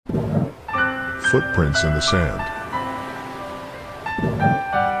footprints in the sand.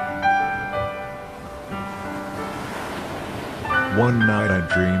 One night I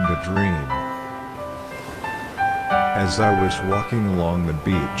dreamed a dream. As I was walking along the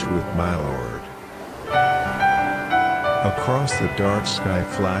beach with my lord, across the dark sky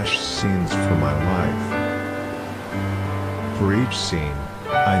flashed scenes from my life. For each scene,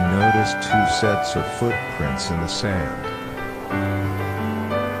 I noticed two sets of footprints in the sand.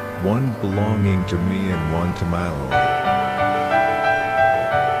 One belonging to me and one to my lord.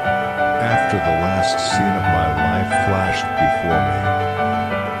 After the last scene of my life flashed before me,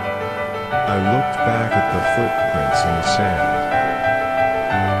 I looked back at the footprints in the sand.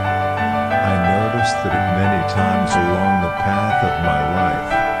 I noticed that at many times along the path of my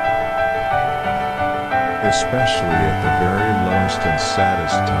life, especially at the very lowest and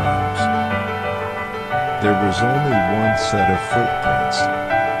saddest times, there was only one set of footprints.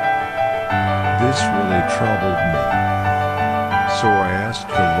 This really troubled me, so I asked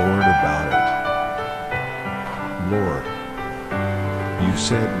the Lord about it. Lord, you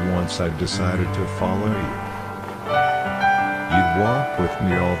said once I decided to follow you, you'd walk with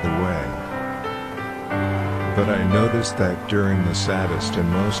me all the way. But I noticed that during the saddest and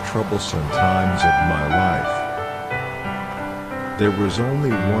most troublesome times of my life, there was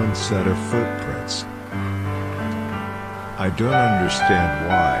only one set of footprints. I don't understand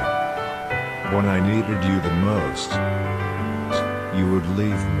why, when I needed you the most, you would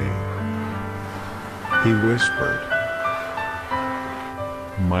leave me. He whispered,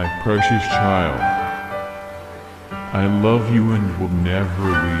 "My precious child, I love you and will never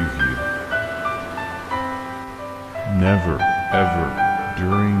leave you. Never, ever,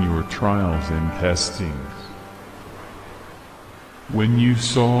 during your trials and testings. When you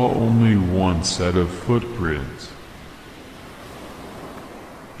saw only one set of footprints,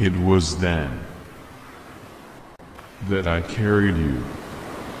 it was then that I carried you